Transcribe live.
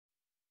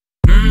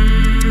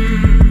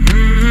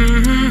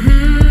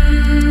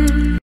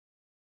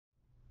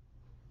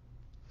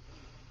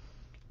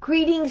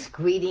Greetings,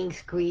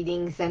 greetings,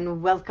 greetings,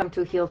 and welcome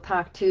to Heal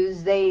Talk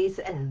Tuesdays.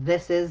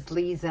 This is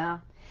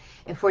Liza.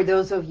 And for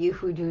those of you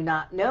who do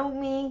not know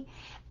me,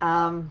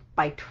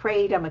 by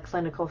trade, I'm a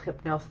clinical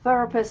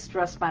hypnotherapist,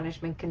 stress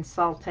management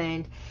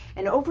consultant,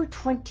 and over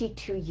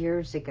 22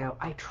 years ago,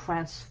 I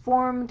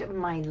transformed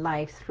my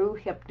life through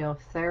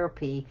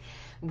hypnotherapy,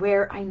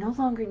 where I no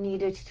longer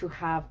needed to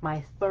have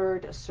my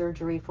third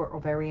surgery for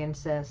ovarian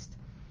cyst.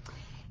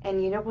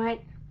 And you know what?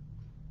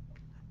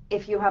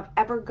 If you have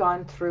ever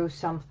gone through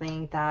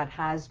something that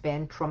has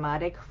been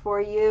traumatic for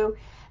you,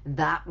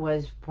 that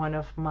was one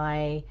of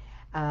my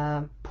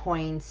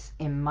points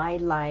in my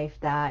life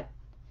that,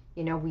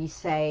 you know, we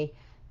say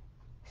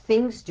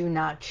things do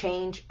not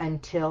change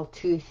until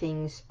two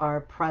things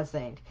are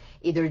present.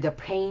 Either the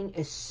pain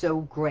is so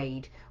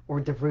great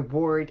or the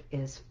reward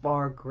is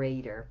far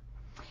greater.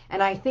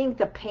 And I think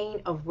the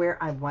pain of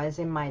where I was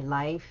in my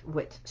life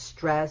with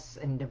stress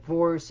and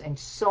divorce and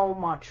so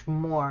much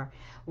more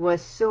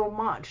was so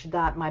much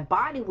that my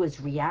body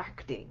was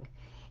reacting.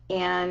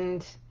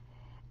 And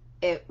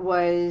it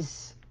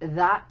was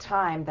that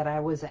time that I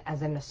was,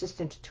 as an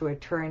assistant to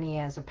attorney,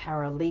 as a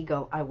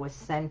paralegal, I was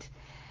sent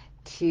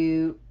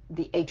to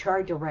the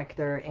HR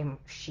director, and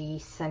she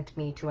sent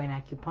me to an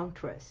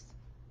acupuncturist.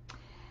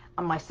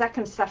 On my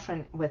second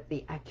session with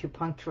the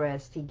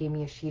acupuncturist, he gave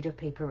me a sheet of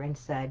paper and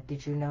said,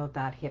 "Did you know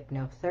that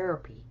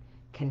hypnotherapy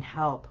can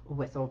help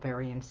with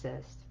ovarian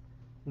cyst?"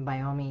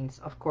 By all means,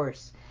 of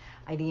course.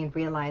 I didn't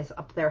realize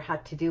up there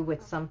had to do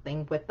with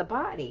something with the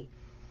body.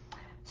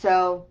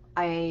 So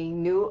I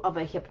knew of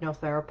a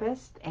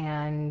hypnotherapist,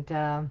 and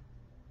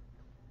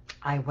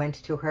I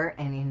went to her,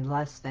 and in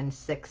less than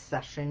 6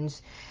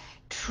 sessions,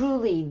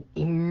 truly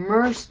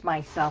immersed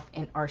myself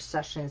in our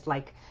sessions,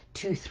 like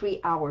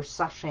 2-3 hour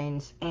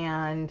sessions,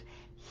 and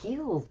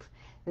healed.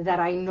 That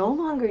I no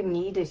longer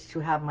needed to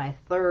have my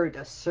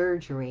third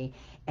surgery.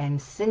 And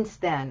since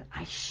then,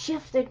 I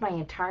shifted my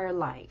entire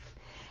life.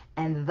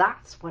 And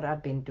that's what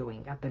I've been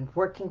doing. I've been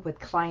working with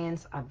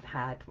clients. I've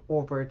had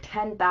over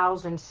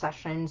 10,000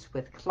 sessions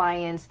with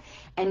clients.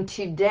 And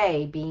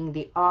today, being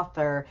the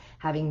author,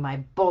 having my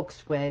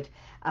books with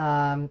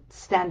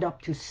Stand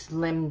Up to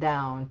Slim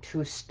Down,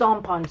 to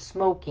Stomp on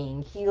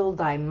Smoking, Heal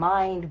Thy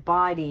Mind,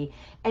 Body,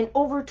 and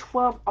over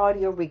 12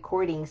 audio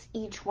recordings,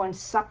 each one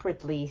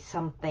separately,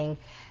 something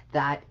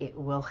that it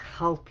will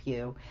help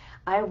you.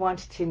 I want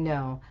to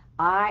know,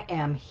 I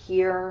am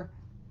here,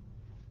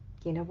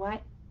 you know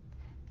what?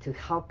 To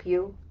help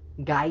you,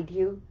 guide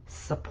you,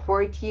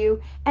 support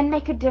you, and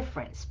make a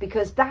difference,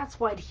 because that's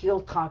what Heal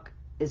Talk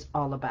is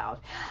all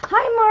about.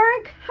 Hi,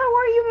 Mark. How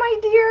are you, my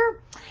dear?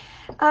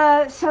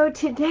 So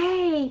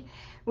today,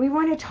 we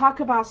want to talk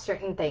about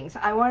certain things.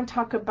 I want to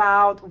talk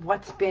about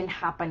what's been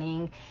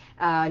happening,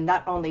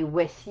 not only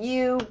with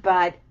you,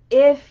 but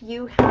if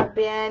you have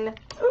been,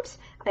 oops,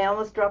 I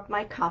almost dropped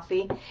my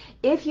coffee.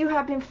 If you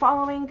have been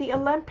following the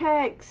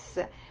Olympics,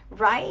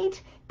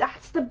 right?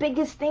 That's the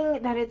biggest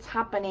thing that is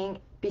happening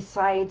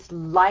besides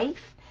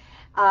life.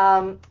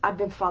 I've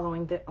been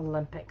following the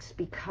Olympics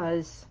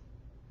because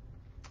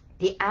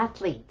the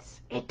athletes,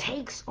 it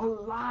takes a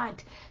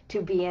lot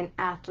to be an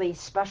athlete,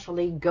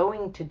 especially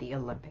going to the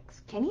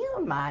Olympics. Can you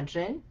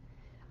imagine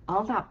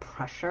all that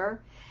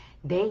pressure?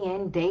 Day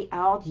in, day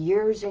out,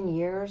 years and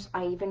years.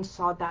 I even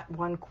saw that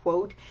one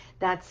quote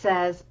that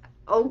says,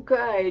 oh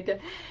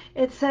good,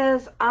 it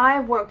says,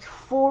 I worked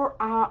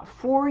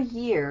 4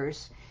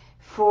 years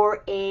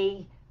for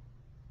a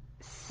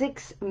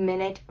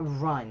 6-minute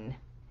run,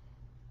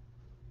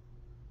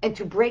 and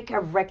to break a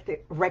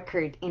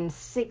record in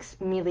 6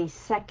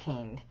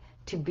 milliseconds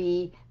to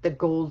be the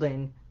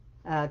golden,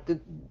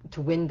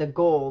 to win the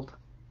gold.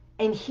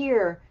 And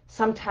here,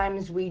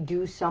 sometimes we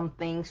do some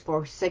things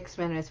for 6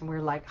 minutes and we're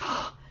like,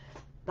 oh,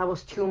 that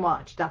was too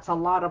much. That's a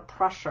lot of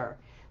pressure.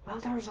 Well,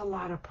 there's a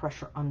lot of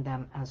pressure on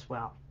them as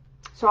well.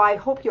 So I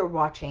hope you're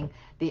watching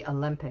the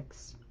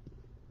Olympics.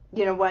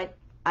 You know what?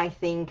 I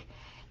think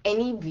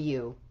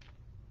anything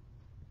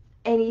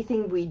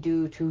we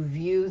do to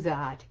view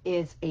that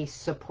is a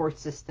support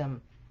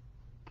system.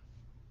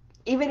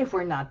 Even if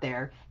we're not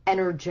there,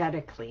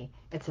 energetically,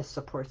 it's a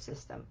support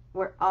system.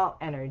 We're all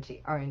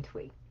energy, aren't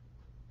we?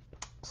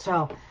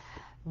 So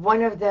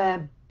one of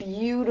the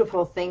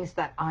beautiful things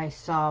that I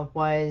saw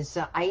was,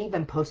 I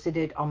even posted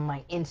it on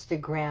my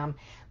Instagram,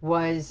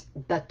 was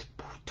the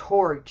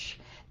torch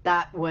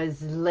that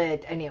was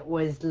lit, and it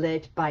was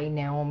lit by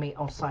Naomi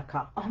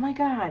Osaka. Oh my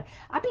God,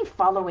 I've been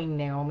following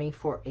Naomi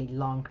for a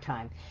long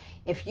time.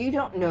 If you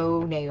don't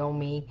know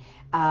Naomi,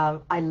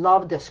 I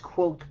love this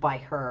quote by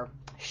her.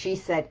 She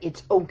said,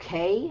 "It's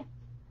okay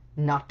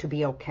not to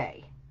be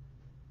okay."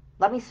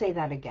 Let me say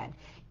that again.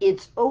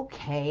 It's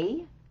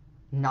okay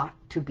not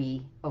to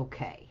be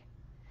okay.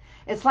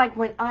 It's like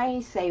when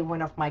I say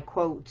one of my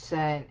quotes,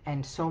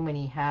 and so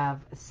many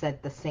have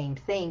said the same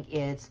thing,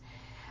 is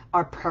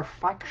our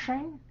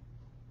perfection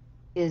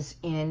is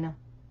in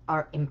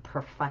our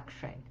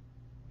imperfection.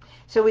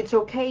 So it's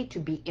okay to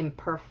be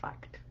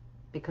imperfect,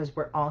 because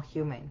we're all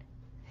human.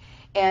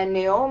 And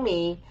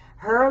Naomi,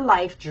 her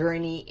life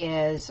journey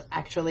is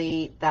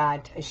actually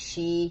that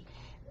she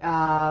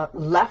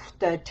left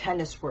the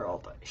tennis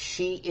world.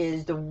 She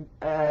is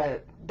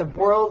the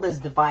world is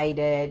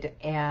divided,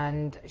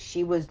 and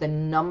she was the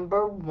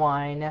number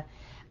one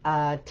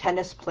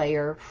tennis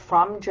player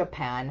from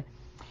Japan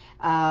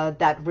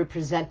that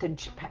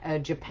represented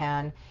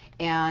Japan,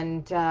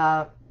 and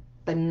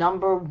the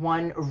number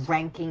one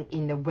ranking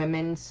in the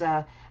women's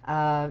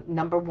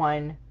number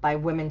one by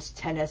Women's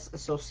Tennis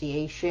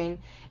Association,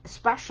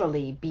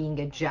 especially being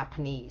a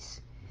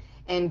Japanese.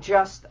 And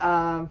just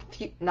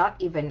not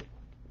even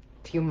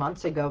a few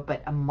months ago,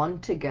 but a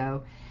month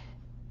ago,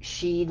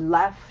 she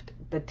left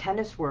the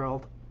tennis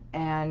world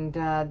and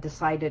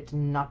decided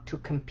not to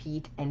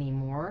compete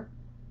anymore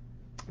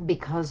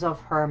because of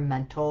her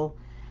mental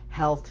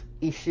health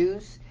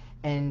issues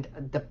and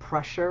the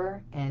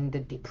pressure and the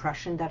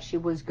depression that she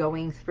was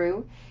going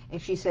through.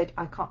 And she said,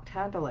 I can't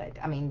handle it.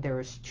 I mean, there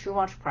is too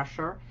much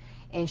pressure.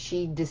 And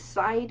she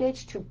decided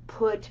to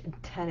put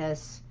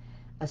tennis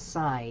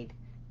aside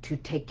to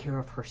take care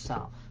of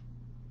herself.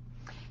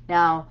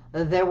 Now,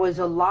 there was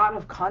a lot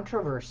of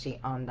controversy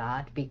on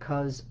that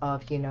because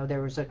of,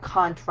 there was a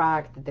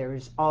contract,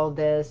 there's all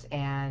this,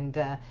 and,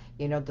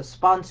 the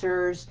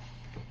sponsors.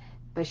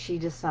 But she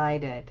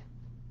decided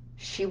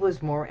she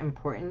was more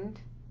important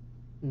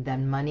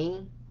than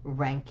money,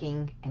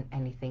 ranking, and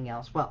anything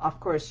else. Well, of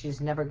course,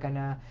 she's never going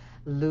to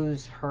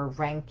lose her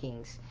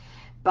rankings.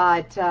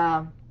 But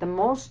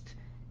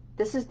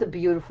this is the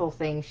beautiful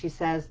thing. She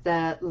says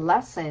the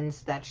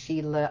lessons that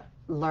she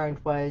learned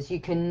was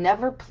you can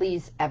never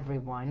please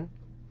everyone.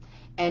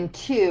 And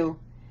two,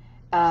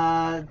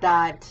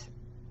 that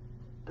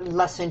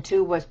lesson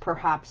two was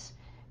perhaps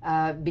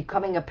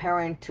becoming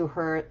apparent to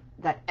her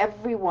that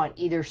everyone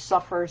either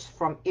suffers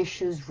from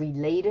issues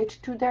related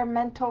to their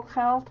mental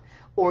health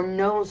or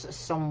knows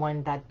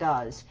someone that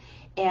does.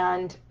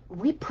 And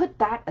we put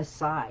that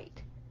aside.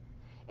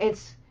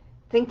 It's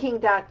thinking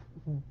that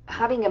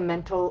having a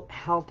mental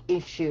health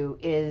issue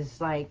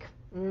is like,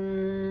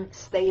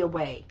 stay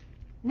away.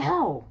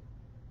 No.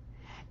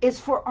 It's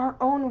for our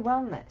own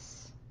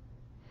wellness.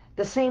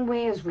 The same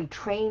way as we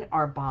train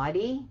our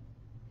body,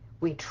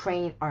 we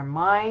train our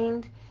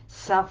mind.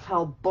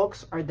 Self-help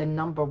books are the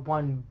number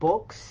one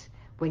books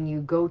when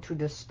you go to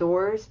the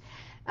stores.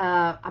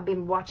 I've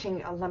been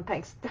watching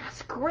Olympics.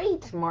 That's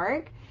great,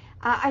 Mark.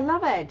 I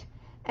love it.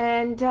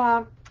 And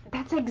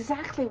that's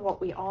exactly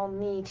what we all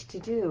need to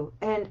do.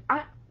 And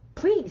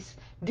please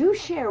do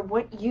share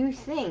what you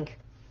think.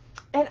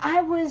 And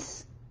I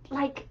was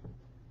like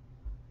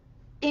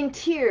in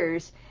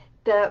tears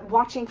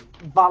watching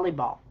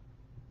volleyball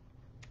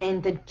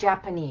and the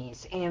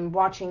Japanese and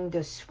watching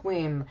the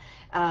swim,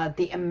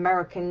 the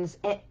Americans,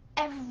 and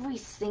every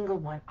single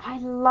one. I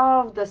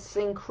love the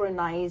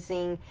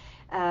synchronizing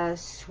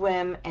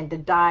swim and the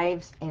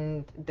dives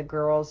and the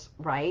girls,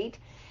 right?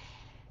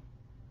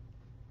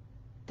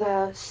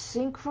 The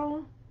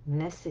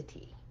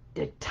synchronicity,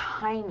 the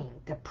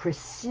timing, the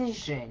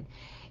precision,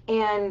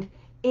 and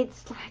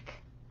it's like,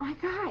 my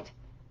God,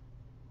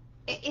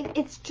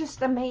 it's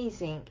just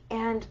amazing.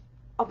 And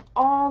of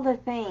all the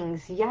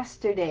things,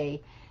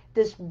 yesterday,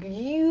 this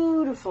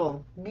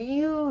beautiful,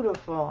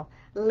 beautiful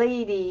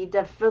lady,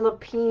 the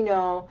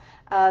Filipina,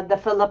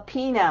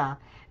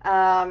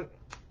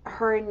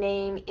 her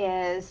name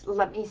is,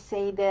 let me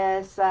say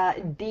this,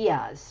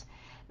 Diaz.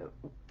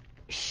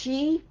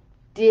 She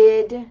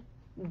did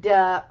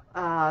the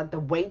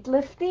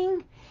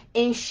weightlifting,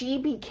 and she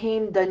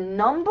became the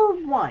number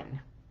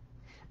one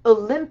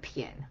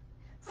Olympian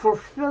for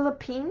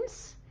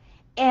Philippines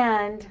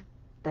and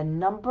the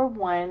number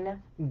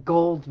one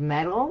gold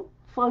medal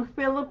for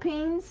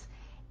Philippines.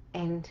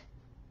 And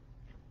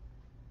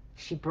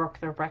she broke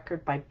the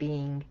record by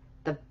being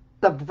the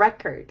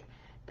record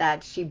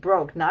that she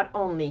broke, not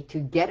only to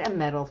get a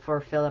medal for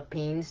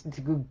Philippines,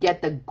 to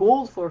get the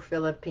gold for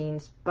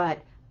Philippines,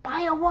 but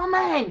by a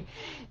woman.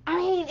 I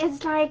mean,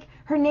 it's like,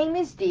 her name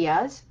is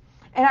Diaz,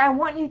 and I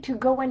want you to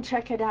go and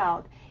check it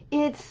out.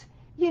 It's,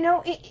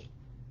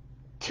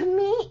 to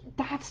me,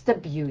 that's the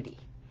beauty.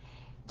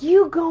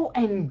 You go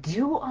and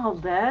do all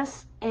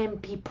this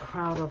and be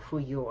proud of who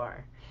you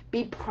are.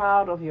 Be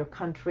proud of your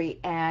country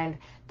and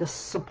the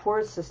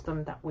support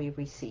system that we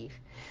receive.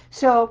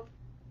 So,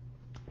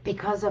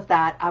 because of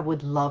that, I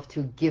would love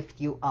to gift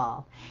you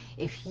all.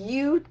 If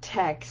you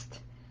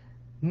text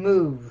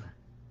MOVE,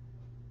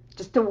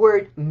 just the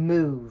word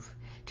MOVE,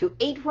 to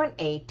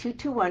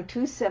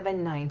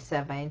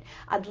 818-221-2797,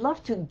 I'd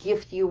love to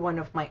gift you one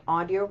of my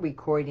audio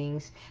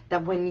recordings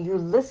that when you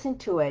listen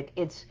to it,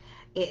 it's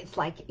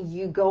like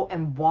you go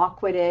and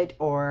walk with it,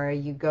 or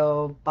you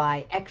go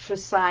by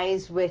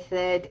exercise with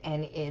it,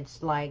 and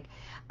it's like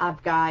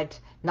I've got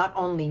not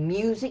only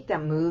music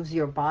that moves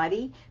your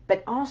body,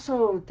 but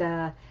also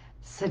the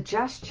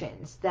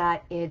suggestions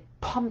that it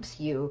pumps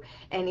you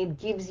and it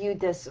gives you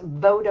this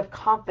vote of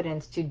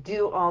confidence to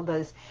do all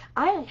this.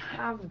 I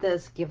have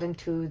this given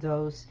to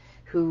those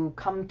who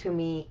come to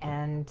me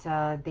and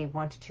they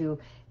want to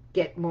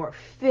get more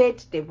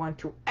fit, they want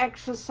to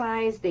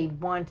exercise, they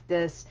want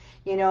this,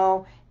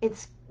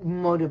 it's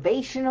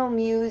motivational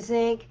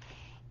music,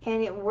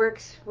 and it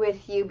works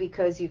with you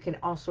because you can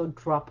also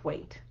drop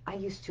weight. I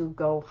used to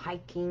go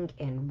hiking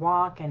and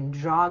walk and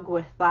jog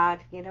with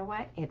that. You know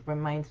what? It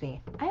reminds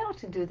me, I ought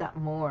to do that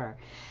more.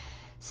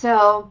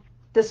 So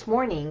this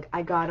morning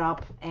I got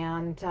up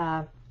and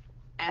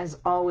as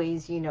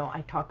always,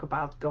 I talk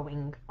about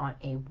going on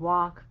a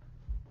walk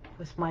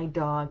with my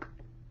dog.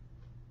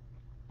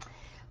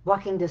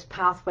 Walking this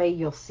pathway,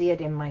 you'll see it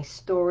in my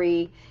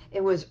story.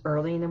 It was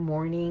early in the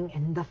morning,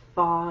 and the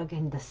fog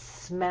and the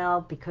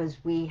smell,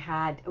 because we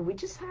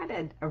just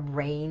had a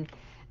rain,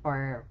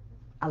 or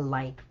a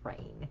light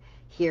rain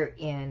here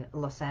in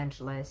Los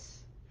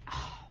Angeles.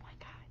 Oh my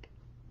God.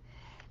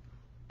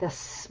 The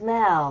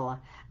smell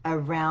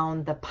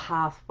around the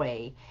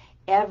pathway,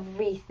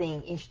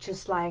 everything is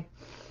just like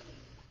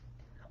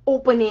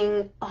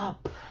opening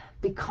up,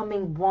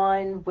 becoming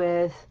one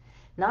with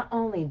not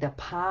only the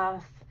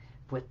path,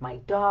 with my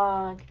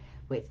dog,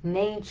 with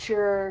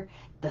nature,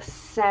 the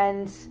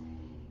scents.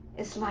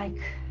 It's like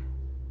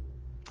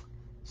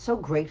so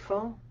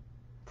grateful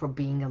for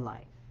being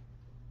alive.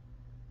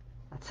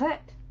 That's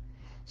it.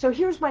 So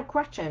here's my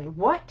question.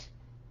 What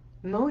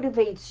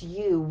motivates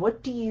you?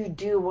 What do you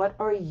do? What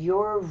are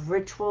your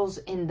rituals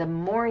in the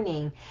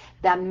morning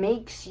that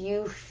makes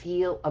you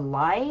feel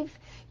alive?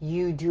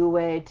 You do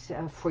it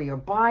for your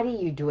body.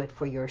 You do it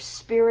for your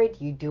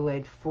spirit. You do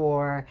it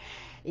for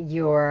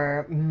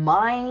your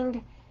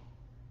mind.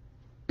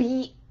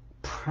 Be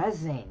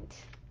present,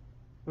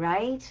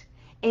 right?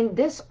 In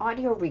this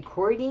audio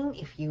recording,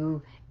 if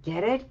you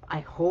get it,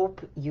 I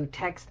hope you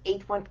text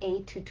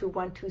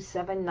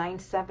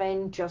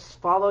 818-221-2797.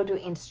 Just follow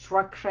the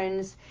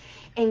instructions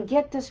and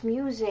get this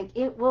music.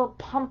 It will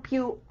pump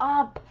you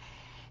up.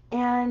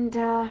 And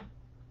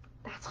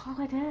that's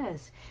all it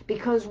is.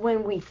 Because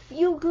when we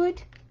feel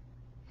good,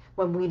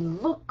 when we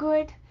look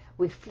good,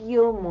 we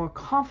feel more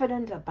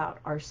confident about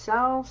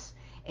ourselves.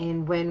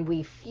 And when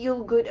we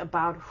feel good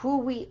about who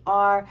we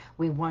are,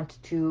 we want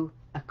to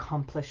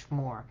accomplish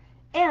more.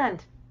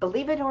 And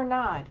believe it or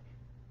not,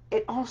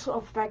 it also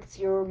affects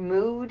your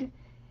mood.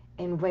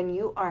 And when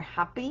you are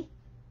happy,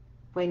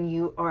 when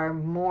you are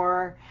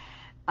more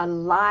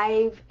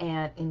alive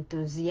and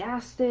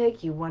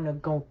enthusiastic, you want to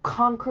go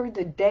conquer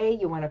the day,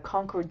 you want to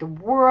conquer the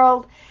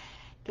world,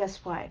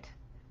 guess what?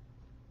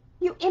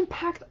 You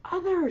impact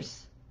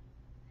others.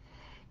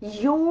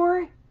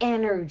 Your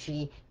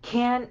energy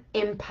can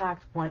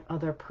impact one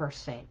other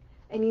person.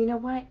 And you know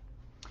what?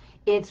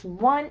 It's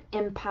one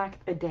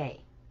impact a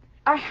day.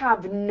 I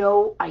have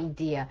no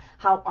idea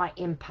how I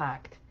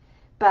impact.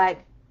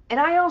 And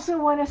I also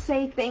want to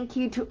say thank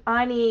you to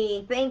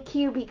Ani. Thank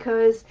you,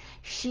 because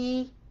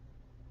she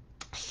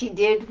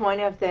did one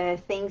of the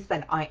things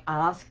that I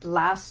asked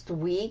last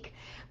week.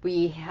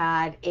 We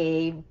had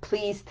a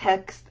please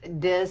text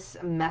this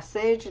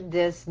message,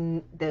 this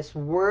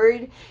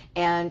word,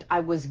 and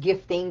I was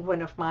gifting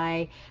one of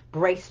my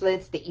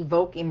bracelets, the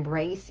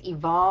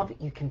Evoke-Embrace-Evolve.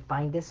 You can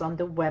find this on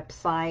the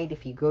website.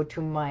 If you go to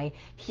my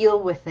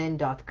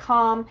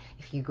HealWithin.com,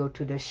 if you go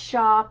to the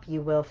shop,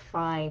 you will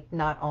find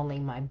not only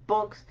my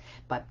books,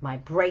 but my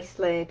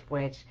bracelet,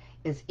 which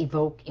is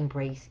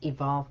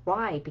Evoke-Embrace-Evolve.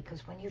 Why?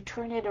 Because when you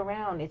turn it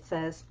around, it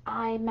says,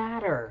 I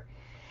matter.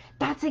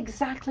 That's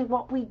exactly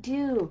what we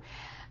do.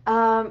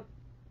 What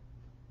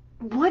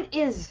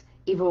is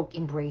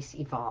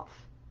Evoke-Embrace-Evolve?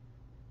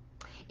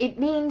 It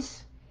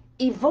means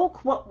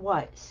evoke what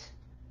was.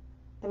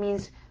 That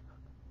means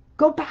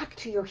go back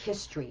to your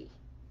history.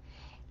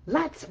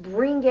 Let's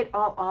bring it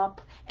all up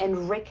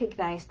and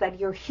recognize that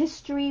your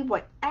history,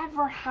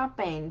 whatever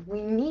happened,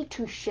 we need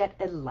to shed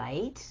a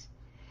light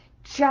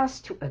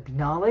just to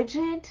acknowledge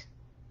it,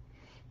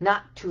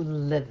 not to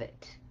live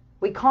it.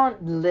 We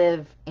can't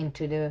live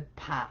into the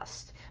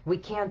past. We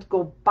can't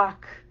go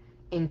back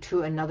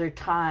into another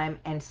time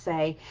and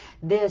say,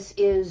 this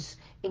is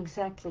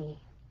exactly.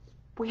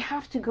 We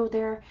have to go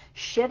there,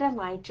 shed a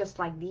light just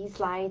like these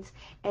lights,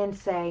 and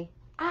say,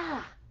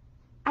 I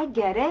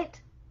get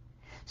it.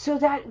 So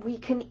that we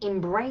can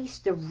embrace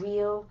the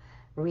real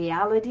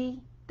reality,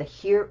 the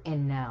here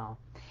and now.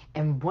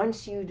 And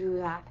once you do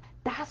that,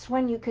 that's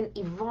when you can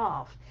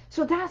evolve.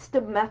 So that's the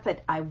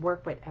method I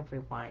work with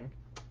everyone.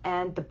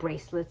 And the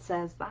bracelet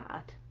says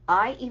that.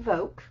 I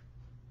evoke,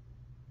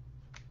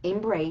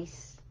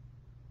 embrace,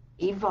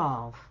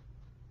 evolve,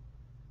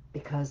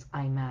 because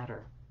I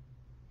matter.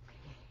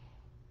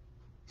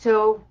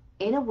 So,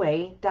 in a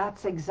way,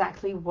 that's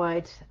exactly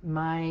what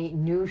my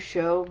new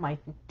show, my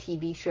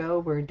TV show,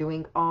 we're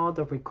doing all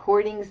the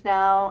recordings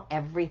now.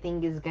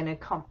 Everything is going to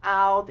come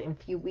out. In a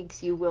few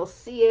weeks, you will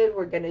see it.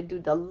 We're going to do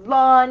the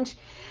launch.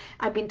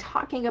 I've been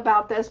talking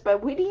about this,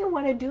 but we didn't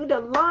want to do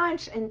the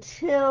launch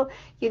until,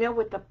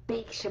 with the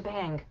big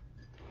shebang.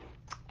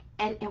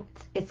 And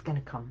it's going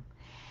to come.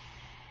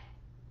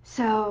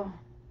 So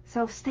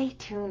stay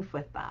tuned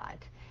with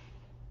that.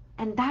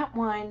 And that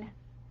one,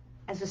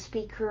 as a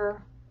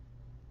speaker,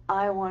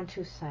 I want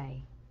to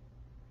say,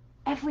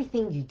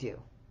 everything you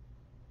do,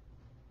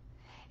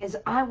 is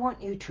I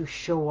want you to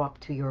show up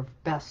to your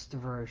best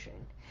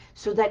version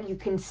so that you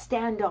can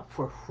stand up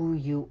for who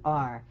you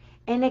are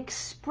and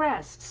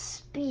express,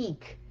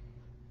 speak,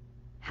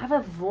 have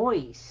a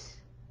voice,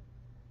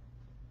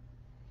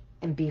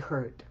 and be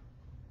heard.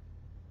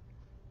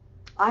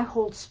 I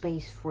hold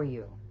space for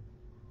you,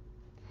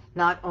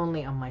 not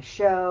only on my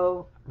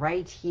show,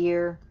 right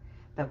here,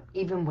 but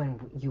even when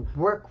you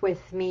work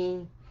with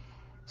me.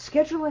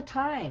 Schedule a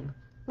time.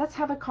 Let's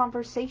have a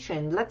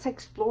conversation. Let's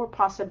explore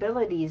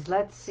possibilities.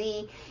 Let's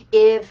see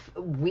if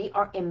we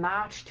are a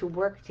match to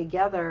work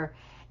together.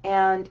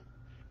 And,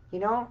 you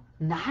know,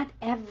 not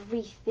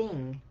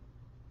everything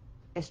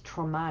is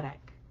traumatic.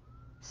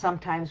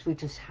 Sometimes we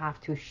just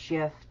have to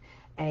shift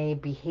a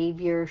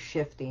behavior,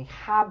 shift a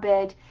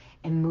habit,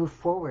 and move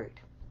forward.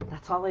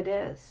 That's all it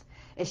is.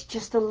 It's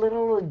just a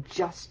little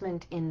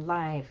adjustment in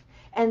life.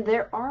 And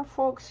there are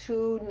folks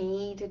who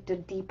need the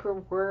deeper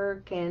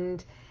work,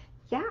 and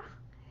yeah.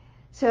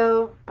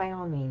 So by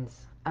all means,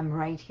 I'm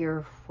right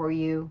here for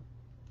you.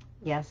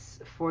 Yes,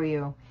 for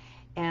you.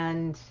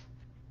 And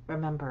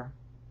remember,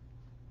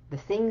 the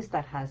things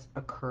that has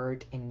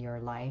occurred in your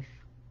life,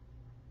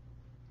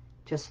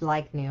 just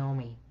like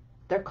Naomi,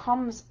 there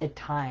comes a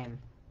time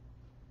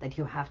that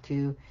you have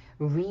to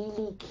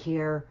really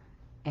care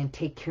and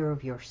take care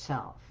of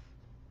yourself.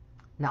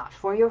 Not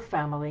for your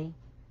family,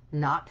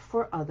 not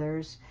for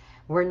others.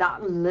 We're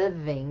not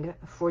living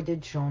for the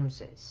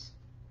Joneses.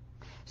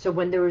 So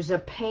when there is a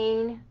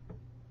pain,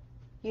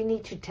 you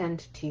need to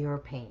tend to your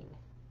pain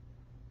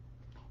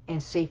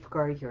and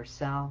safeguard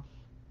yourself.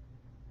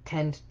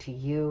 Tend to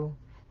you,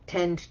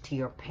 tend to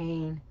your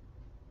pain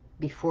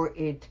before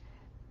it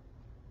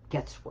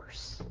gets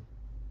worse.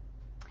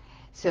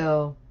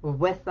 So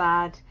with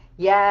that,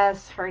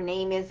 yes, her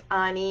name is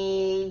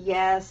Ani.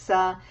 Yes,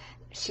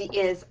 she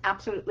is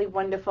absolutely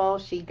wonderful.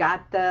 She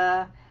got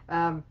the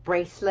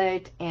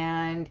bracelet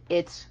and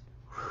it's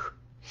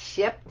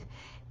shipped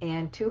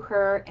and to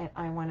her, and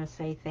I want to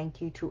say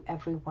thank you to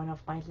every one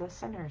of my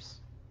listeners.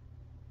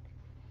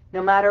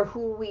 No matter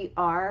who we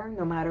are,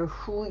 no matter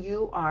who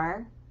you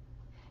are,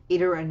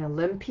 either an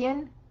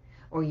Olympian,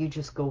 or you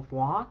just go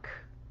walk,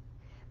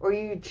 or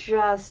you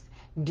just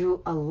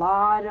do a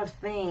lot of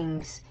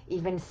things,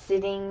 even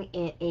sitting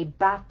in a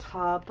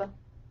bathtub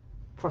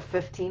for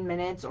 15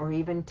 minutes or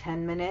even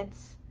 10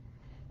 minutes,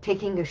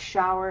 taking a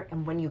shower,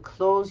 and when you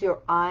close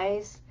your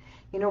eyes,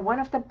 you know, one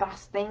of the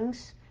best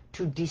things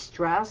to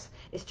de-stress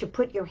is to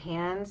put your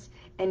hands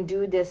and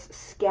do this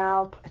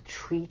scalp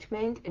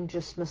treatment and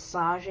just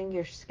massaging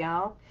your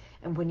scalp.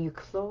 And when you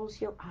close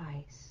your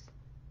eyes,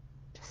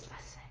 just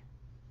listen.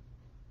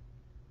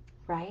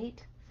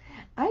 Right?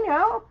 I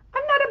know,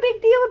 I'm not a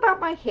big deal about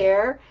my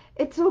hair.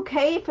 It's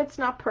okay if it's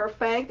not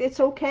perfect. It's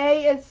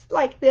okay. It's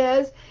like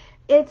this.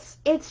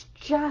 It's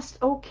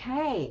just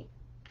okay.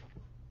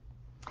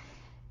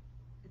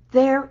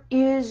 There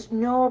is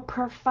no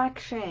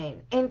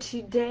perfection. And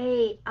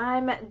today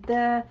I'm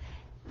the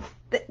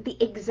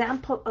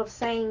example of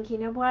saying, you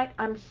know what?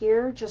 I'm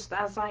here just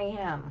as I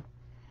am.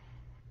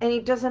 And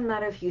it doesn't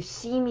matter if you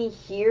see me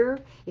here,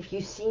 if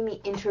you see me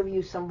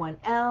interview someone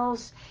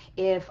else,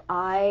 if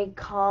I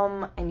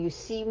come and you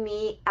see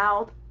me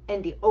out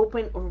in the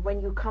open, or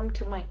when you come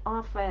to my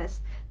office.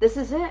 This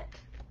is it.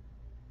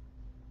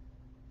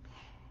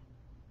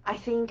 I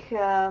think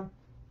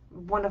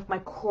one of my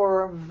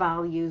core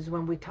values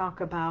when we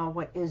talk about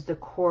what is the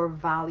core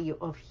value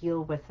of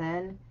Heal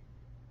Within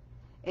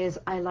is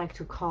I like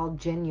to call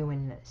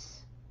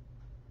genuineness.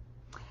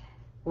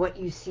 What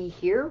you see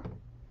here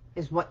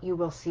is what you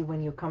will see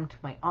when you come to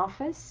my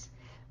office,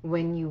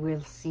 when you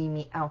will see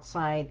me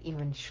outside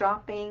even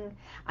shopping.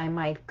 I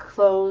might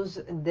close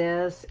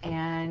this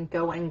and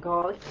go,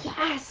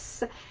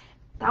 yes,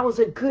 that was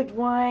a good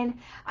one.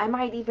 I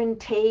might even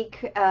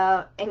take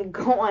and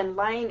go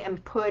online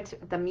and put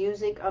the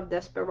music of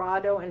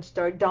Desperado and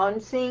start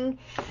dancing,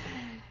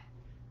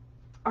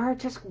 or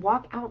just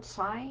walk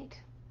outside.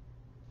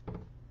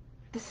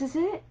 This is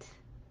it.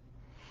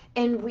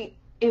 And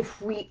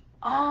if we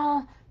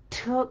all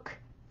took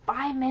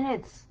 5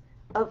 minutes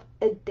of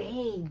a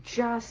day,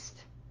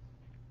 just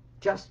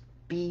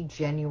be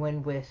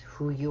genuine with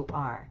who you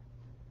are.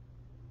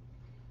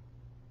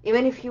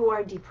 Even if you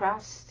are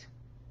depressed,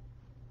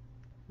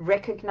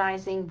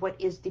 recognizing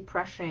what is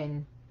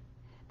depression,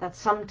 that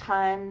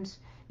sometimes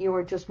you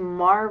are just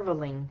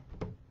marveling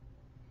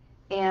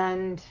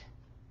and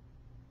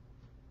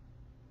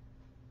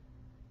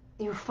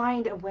you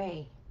find a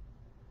way.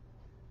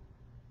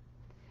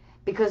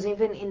 Because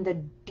even in the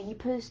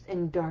deepest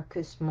and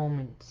darkest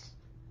moments,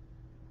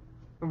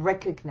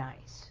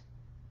 recognize,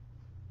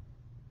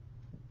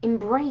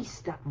 embrace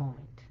that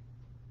moment,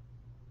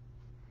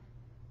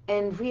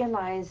 and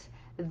realize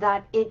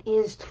that it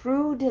is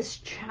through this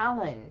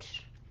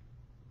challenge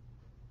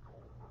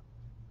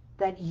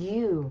that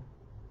you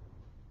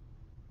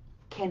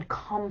can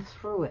come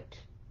through it.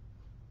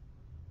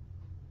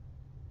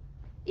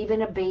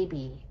 Even a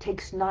baby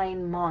takes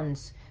 9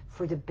 months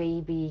for the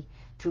baby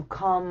to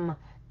come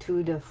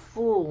to the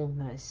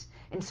fullness.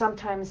 And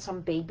sometimes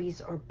some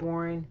babies are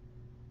born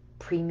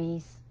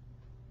preemies,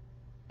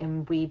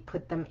 and we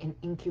put them in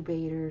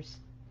incubators,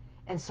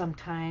 and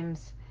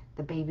sometimes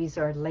the babies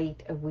are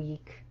late a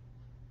week.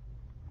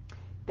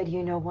 But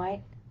you know what?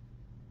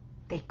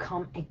 They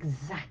come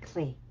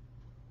exactly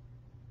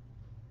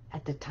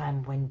at the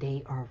time when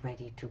they are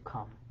ready to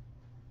come.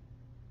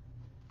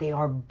 They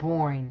are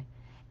born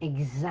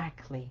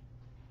exactly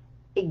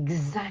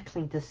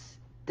this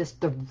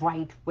the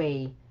right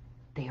way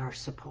they are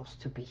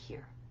supposed to be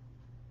here.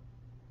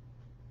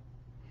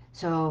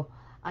 So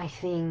I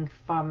think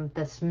from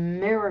this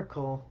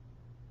miracle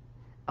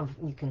of,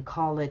 you can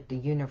call it the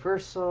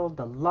universal,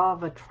 the law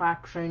of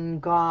attraction,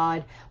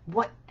 God,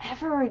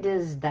 whatever it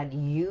is that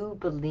you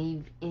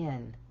believe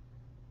in,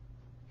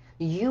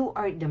 you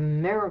are the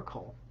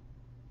miracle.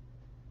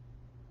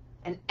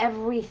 And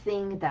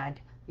everything that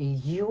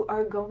you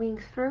are going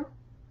through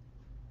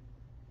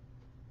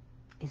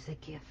is a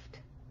gift.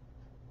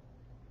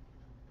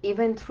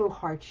 Even through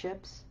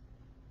hardships,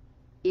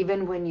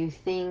 even when you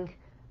think,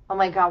 oh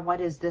my God, what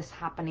is this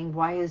happening?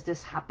 Why is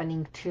this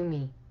happening to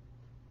me?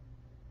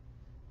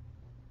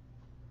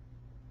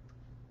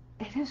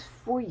 It is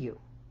for you.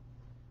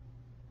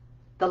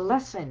 The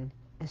lesson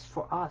is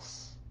for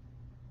us.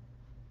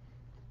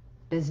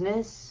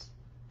 Business,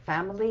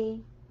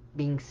 family,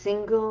 being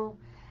single,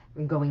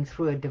 going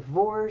through a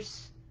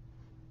divorce,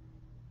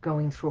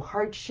 going through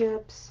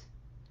hardships,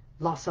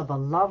 loss of a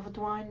loved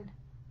one.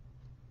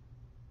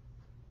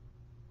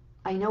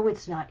 I know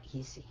it's not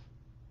easy.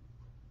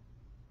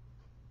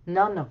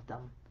 None of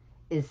them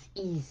is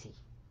easy.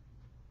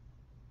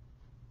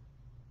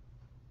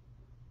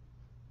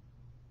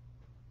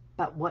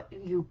 But what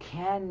you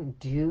can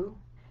do,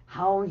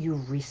 how you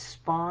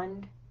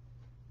respond,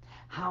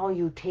 how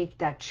you take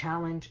that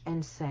challenge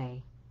and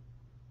say,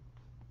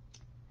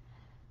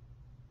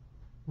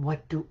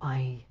 what do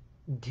I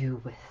do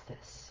with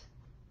this?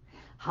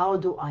 How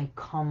do I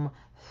come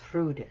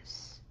through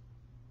this?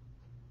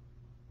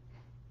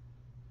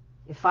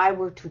 If I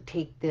were to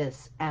take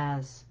this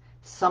as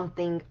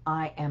something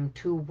I am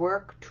to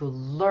work, to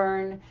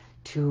learn,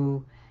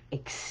 to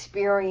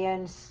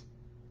experience,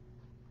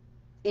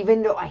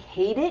 even though I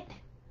hate it,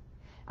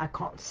 I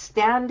can't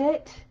stand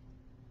it,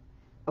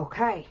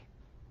 okay.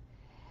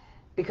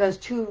 Because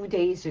 2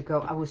 days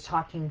ago I was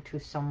talking to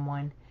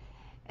someone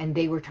and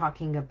they were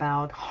talking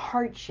about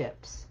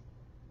hardships.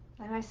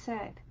 And I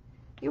said,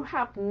 you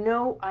have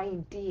no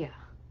idea.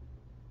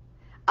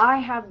 I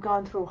have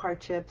gone through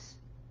hardships.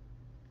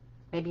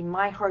 Maybe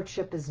my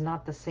hardship is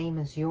not the same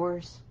as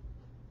yours.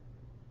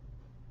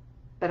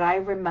 But I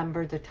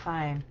remember the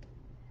time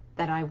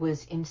that I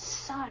was in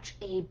such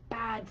a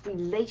bad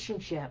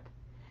relationship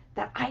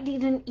that I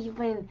didn't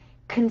even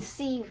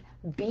conceive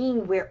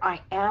being where I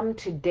am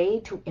today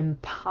to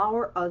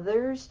empower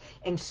others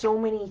and so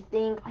many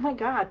things. Oh my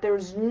God,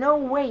 there's no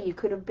way you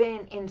could have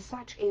been in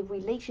such a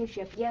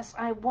relationship. Yes,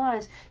 I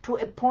was, to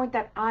a point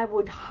that I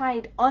would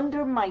hide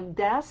under my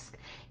desk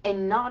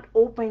and not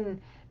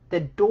open the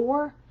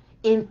door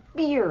in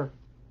fear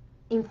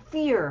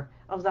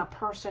of that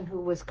person who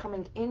was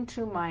coming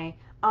into my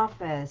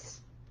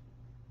office.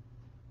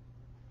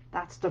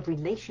 That's the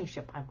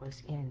relationship I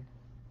was in.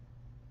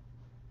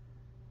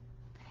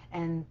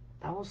 And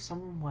that was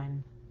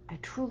someone I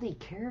truly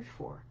cared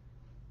for.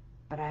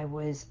 But I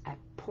was at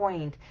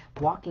point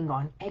walking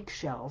on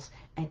eggshells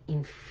and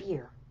in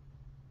fear.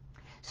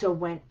 So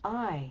when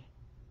I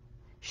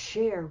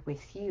share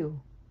with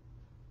you,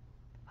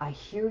 I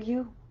hear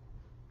you,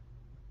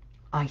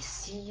 I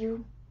see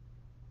you,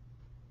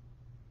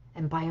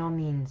 and by all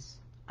means,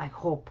 I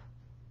hope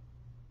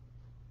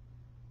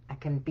I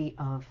can be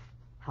of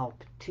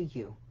help to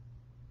you,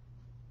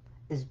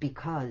 is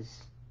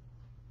because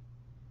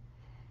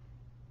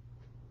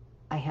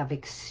I have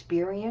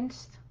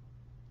experienced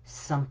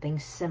something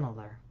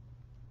similar,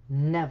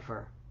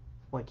 never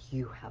what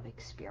you have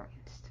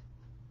experienced.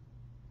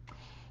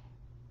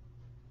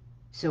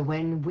 So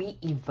when we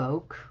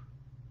evoke,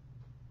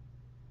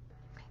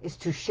 is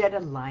to shed a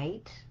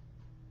light,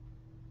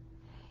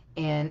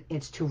 and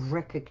it's to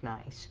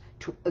recognize,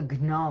 to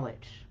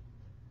acknowledge,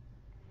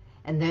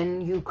 and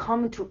then you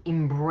come to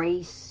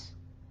embrace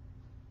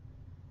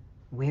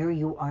where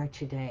you are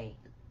today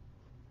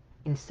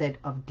instead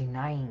of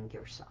denying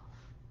yourself,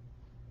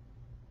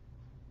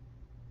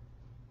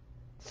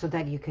 so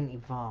that you can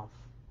evolve.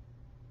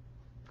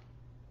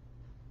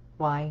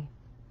 Why?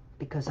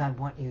 Because I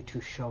want you to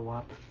show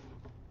up.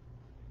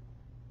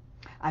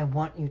 I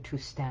want you to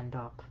stand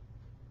up.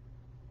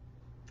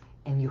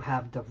 And you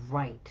have the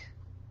right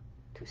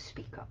to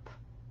speak up.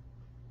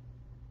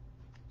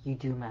 You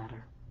do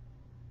matter.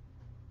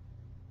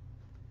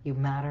 You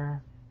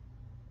matter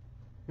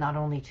not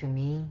only to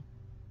me,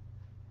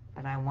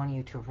 but I want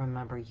you to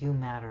remember you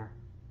matter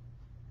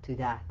to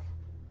that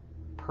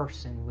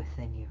person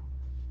within you.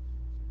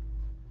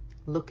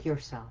 Look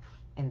yourself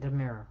in the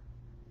mirror.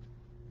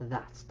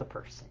 That's the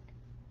person.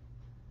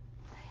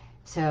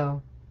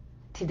 So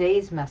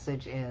today's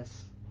message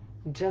is,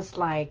 just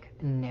like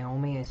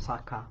Naomi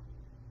Osaka,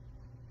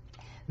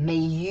 may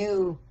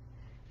you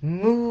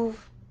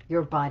move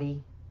your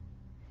body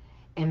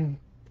and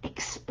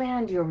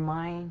expand your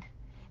mind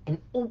and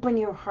open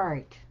your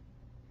heart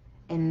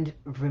and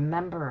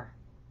remember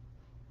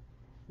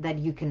that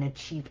you can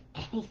achieve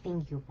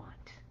anything you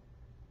want.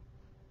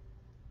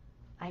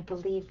 I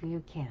believe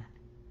you can.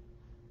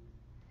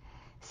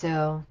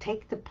 So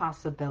take the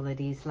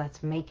possibilities,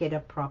 let's make it a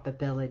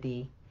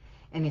probability,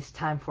 and it's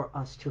time for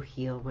us to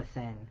heal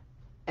within.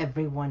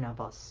 Every one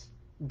of us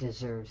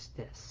deserves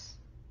this.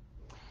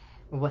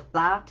 With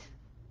that,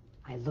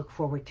 I look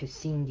forward to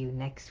seeing you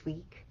next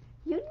week.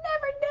 You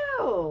never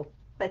know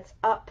what's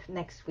up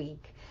next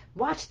week.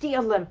 Watch the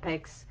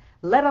Olympics.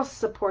 Let us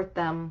support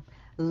them.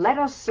 Let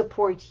us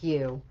support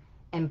you.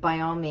 And by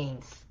all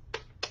means,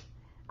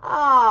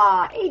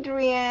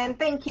 Adrian,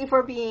 thank you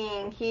for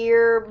being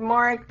here.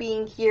 Mark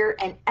being here,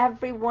 and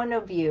every one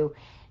of you.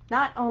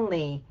 Not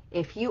only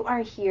if you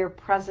are here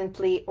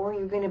presently or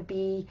you're going to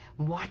be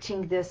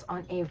watching this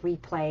on a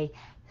replay,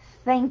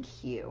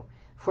 thank you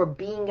for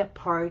being a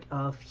part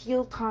of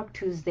Heal Talk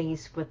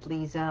Tuesdays with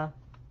Liza.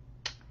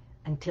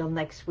 Until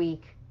next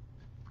week,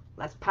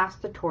 let's pass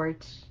the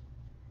torch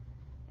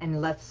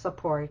and let's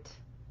support.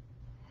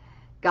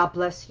 God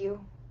bless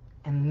you,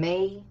 and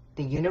may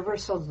the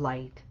universal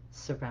light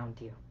surround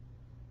you.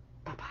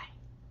 Bye-bye.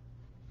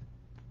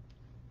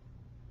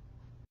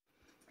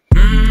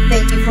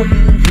 Thank you for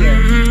being here.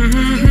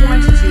 If you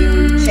want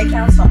to check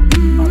out some